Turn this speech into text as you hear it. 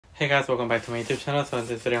Hey guys, welcome back to my YouTube channel. So in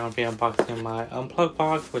this video, I'm going to be unboxing my Unplugged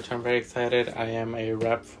box, which I'm very excited. I am a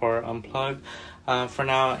rep for Unplugged for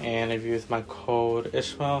now, and if you use my code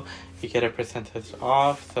Ishmael, you get a percentage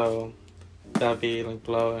off. So that'll be linked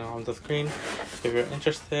below and on the screen if you're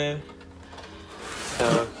interested.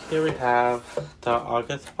 So here we have the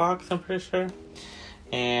August box, I'm pretty sure,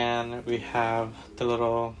 and we have the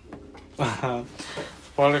little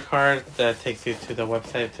spoiler card that takes you to the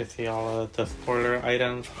website to see all of the spoiler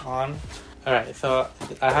items on. Alright, so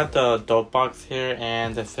I have the dope box here,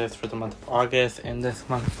 and this is for the month of August, and this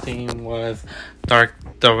month's theme was Dark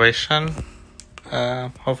Duration.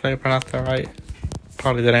 Hopefully I pronounced that right.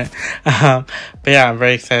 Probably didn't. But yeah, I'm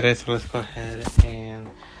very excited, so let's go ahead and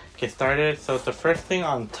get started. So the first thing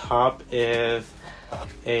on top is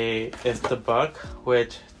the book,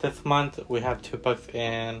 which this month we have 2 books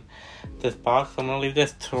in this box. I'm gonna leave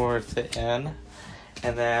this towards the end.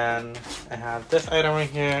 And then I have this item right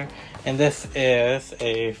here, and this is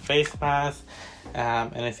a face mask,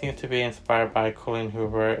 and it seems to be inspired by Colleen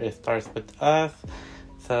Hoover. It starts with us,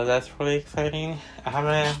 so that's really exciting. I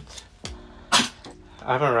haven't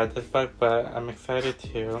read this book, but I'm excited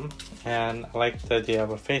too, and I like the idea of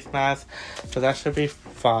a face mask, so that should be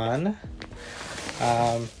fun.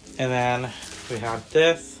 And then we have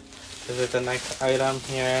this. This is the next item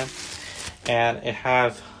here, and it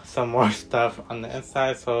has some more stuff on the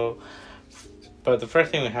inside. But the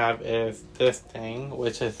first thing we have is this thing,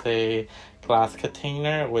 which is a glass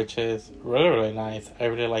container, which is really nice. I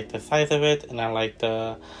really like the size of it, and I like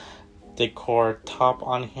the decor top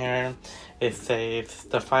on here. It says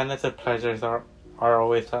the finest of pleasures are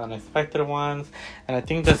always the unexpected ones, and I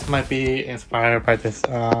think this might be inspired by this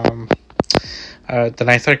the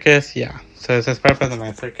Night Circus. Yeah, so it's inspired by the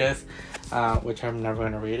Night Circus, which I'm never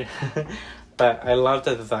going to read. But I love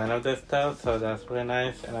the design of this though, so that's really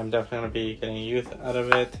nice, and I'm definitely going to be getting use out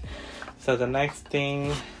of it. So the next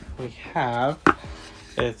thing we have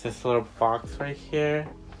is this little box right here,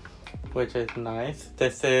 which is nice.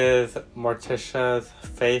 This is Morticia's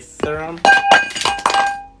face serum.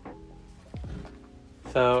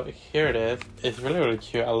 So here it is. It's really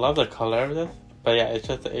cute. I love the color of this. But yeah, it's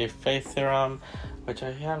just a face serum, which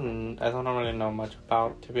I don't really know much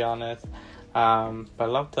about, to be honest. But I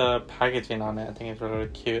love the packaging on it. I think it's really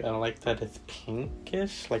cute, and I like that it's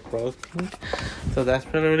pinkish, like rose pink. So that's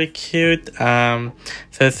really cute. So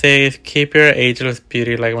it says, keep your ageless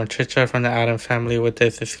beauty like Morticia from the Addams family with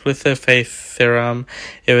this exclusive face serum.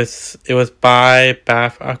 It was by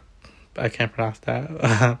Bath. I can't pronounce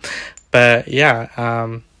that. But yeah,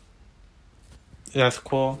 that's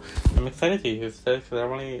cool. I'm excited to use this because I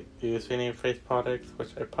don't really use any face products, which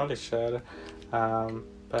I probably should.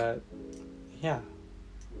 But yeah,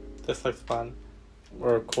 this looks fun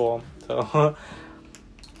or cool. So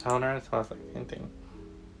I don't know, it smells like anything.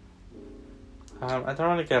 I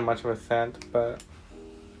don't really get much of a scent, but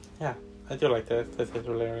yeah, I do like this. This is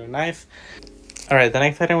really nice. Alright, the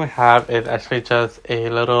next item we have is actually just a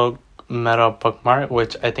little metal bookmark,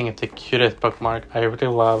 which I think is the cutest bookmark. I really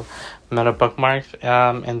love metal bookmarks,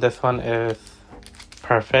 and this one is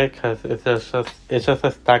perfect because it's just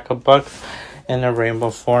a stack of books in a rainbow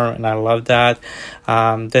form, and I love that.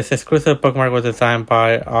 This exclusive bookmark was designed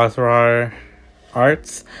by Ozrar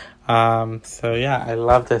Arts. So yeah, I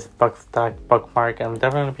love this book stack bookmark. I'm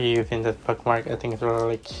definitely gonna be using this bookmark. I think it's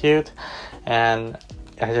really cute, and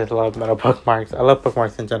I just love metal bookmarks. I love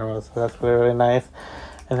bookmarks in general, so that's really nice.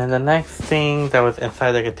 And then the next thing that was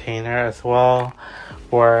inside the container as well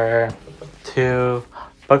were 2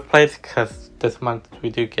 book plates, because this month we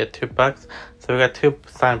do get 2 books. So we got 2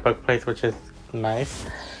 signed book plates, which is nice.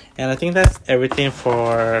 And I think that's everything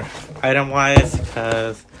for item wise,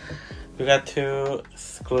 because we got 2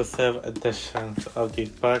 exclusive editions of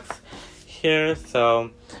these books here.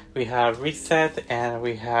 So we have Reset and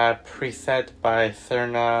we have Preset by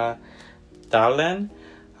Serna Dahlen.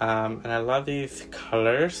 And I love these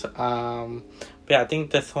colors. But yeah, I think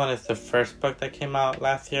this one is the first book that came out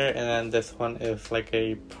last year, and then this one is like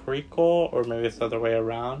a prequel, or maybe it's the other way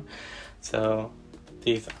around. So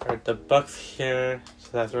these are the books here, so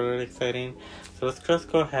that's really exciting. So let's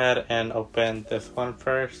just go ahead and open this one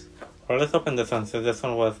first, or let's open this one, so this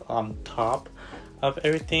one was on top of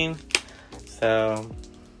everything. So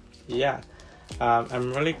yeah,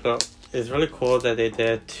 it's really cool that they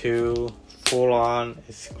did 2 full-on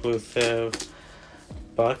exclusive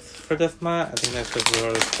books for this month. I think that's just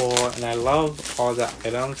really cool, and I love all the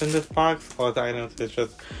items in this box. All the items is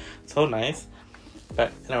just so nice.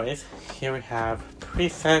 But anyways, here we have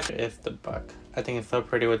Preset is the book. I think it's so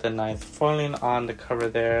pretty with the nice foiling on the cover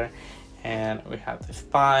there, and we have the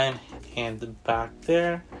spine and the back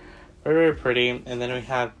there. Very pretty. And then we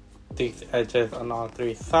have these edges on all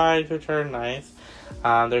three sides, which are nice.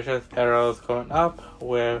 There's just arrows going up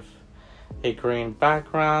with a green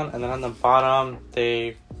background, and then on the bottom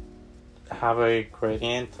they have a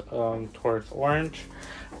gradient towards orange,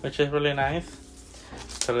 which is really nice.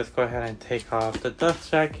 So let's go ahead and take off the dust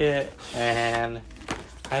jacket. And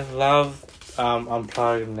I love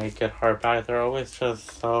unplugged naked hardback. They're always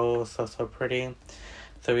just so pretty.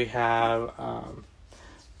 So we have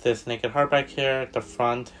this naked hardback here at the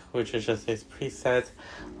front, which is just this preset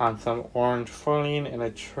on some orange foiling in a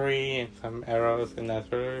tree and some arrows, and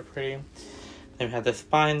that's really pretty. Then we have the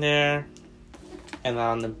spine there, and then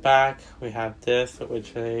on the back we have this,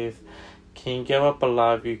 which is "Can you give up a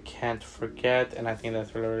love you can't forget?" And I think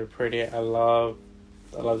that's really pretty. I love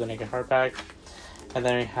the naked hardback. And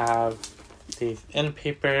then we have these end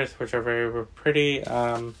papers, which are very pretty,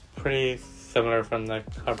 pretty similar from the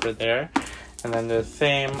cover there. And then the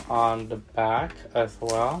same on the back as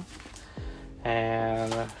well.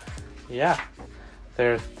 And yeah,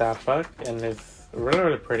 there's that book, and it's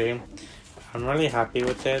really pretty. I'm really happy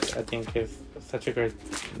with it. I think it's such a great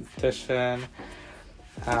edition.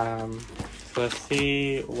 So let's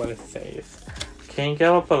see what it says. Can you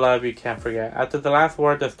give up a love you can't forget? After the last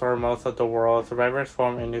war destroyed most of the world, survivors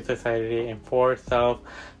form a new society in 4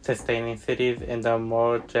 self-sustaining cities in the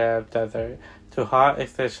Mojave Desert. To halt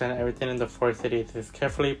extinction, everything in the 4 cities is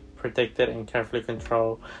carefully predicted and carefully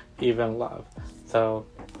controlled, even love. So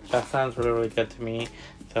that sounds really good to me.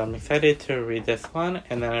 So I'm excited to read this one.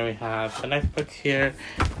 And then we have the next book here,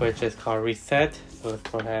 which is called Reset. So let's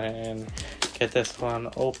go ahead and get this one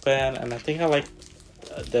open. And I think I like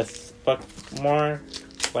this book more.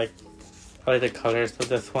 I like the colors of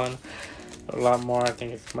this one a lot more. I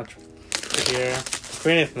think it's much prettier. The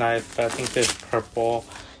green is nice, but I think this purple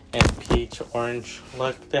and peach orange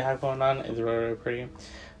look they have going on is really pretty.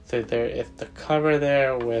 So there is the cover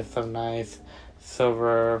there with some nice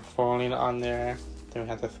silver foiling on there. Then we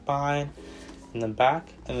have the spine and the back,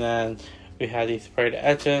 and then we have these sprayed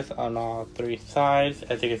edges on all 3 sides.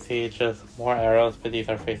 As you can see, just more arrows, but these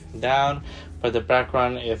are facing down. But the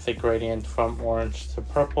background is a gradient from orange to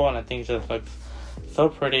purple, and I think it just looks so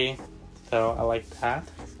pretty. So I like that.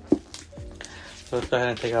 So let's go ahead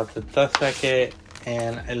and take out the dust jacket.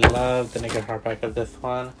 And I love the naked hardback of this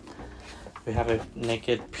one. We have a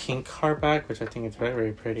naked pink hardback, which I think is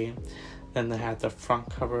very pretty. Then they have the front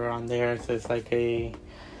cover on there, so it's like a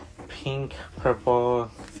pink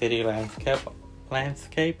purple city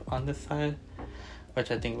landscape on this side,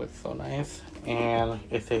 which I think looks so nice. And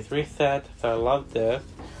it says Reset, so I love this.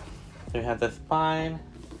 Then we have the spine,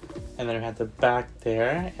 and then we have the back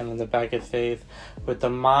there, and on the back it says, "With the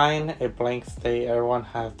mind a blank state, everyone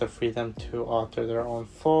has the freedom to alter their own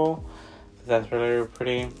soul." So that's really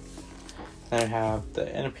pretty. Then we have the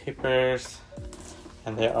end papers,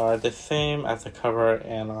 and they are the same as the cover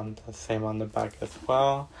and on the same on the back as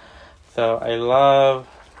well. So I love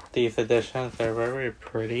these editions. They're very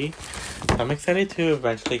pretty. So I'm excited to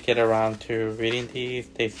eventually get around to reading these.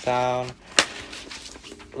 They sound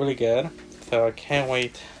really good, so I can't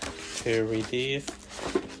wait to read these.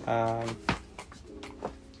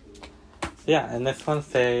 Yeah, and this one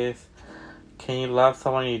says, "Can you love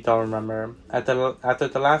someone you don't remember?" After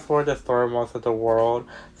the last war destroyed most of the world,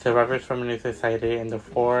 survivors from a new society in the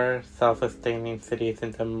 4 self-sustaining cities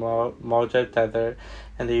in the Mojave Desert,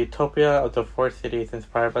 and the utopia of the 4 cities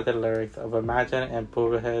inspired by the lyrics of Imagine and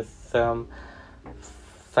Buddhism.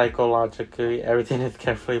 Psychologically, everything is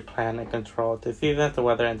carefully planned and controlled. The seasons, the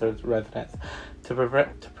weather, and the residents. To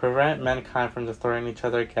prevent mankind from destroying each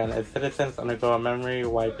other again, its citizens undergo a memory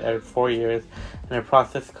wipe every 4 years in a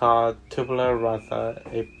process called tabula rasa,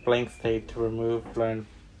 a blank state to remove learned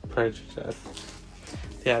prejudice.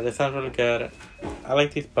 Yeah, this sounds really good. I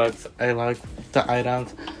like these books. I like the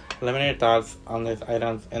items. Let me know your thoughts on these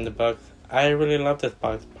items in the books. I really love this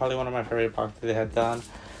box. Probably one of my favorite boxes they had done.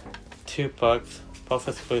 2 books, both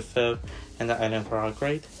exclusive, and the items were all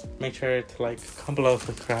great. Make sure to comment below,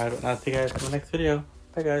 subscribe, and I'll see you guys in the next video.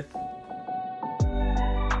 Bye guys.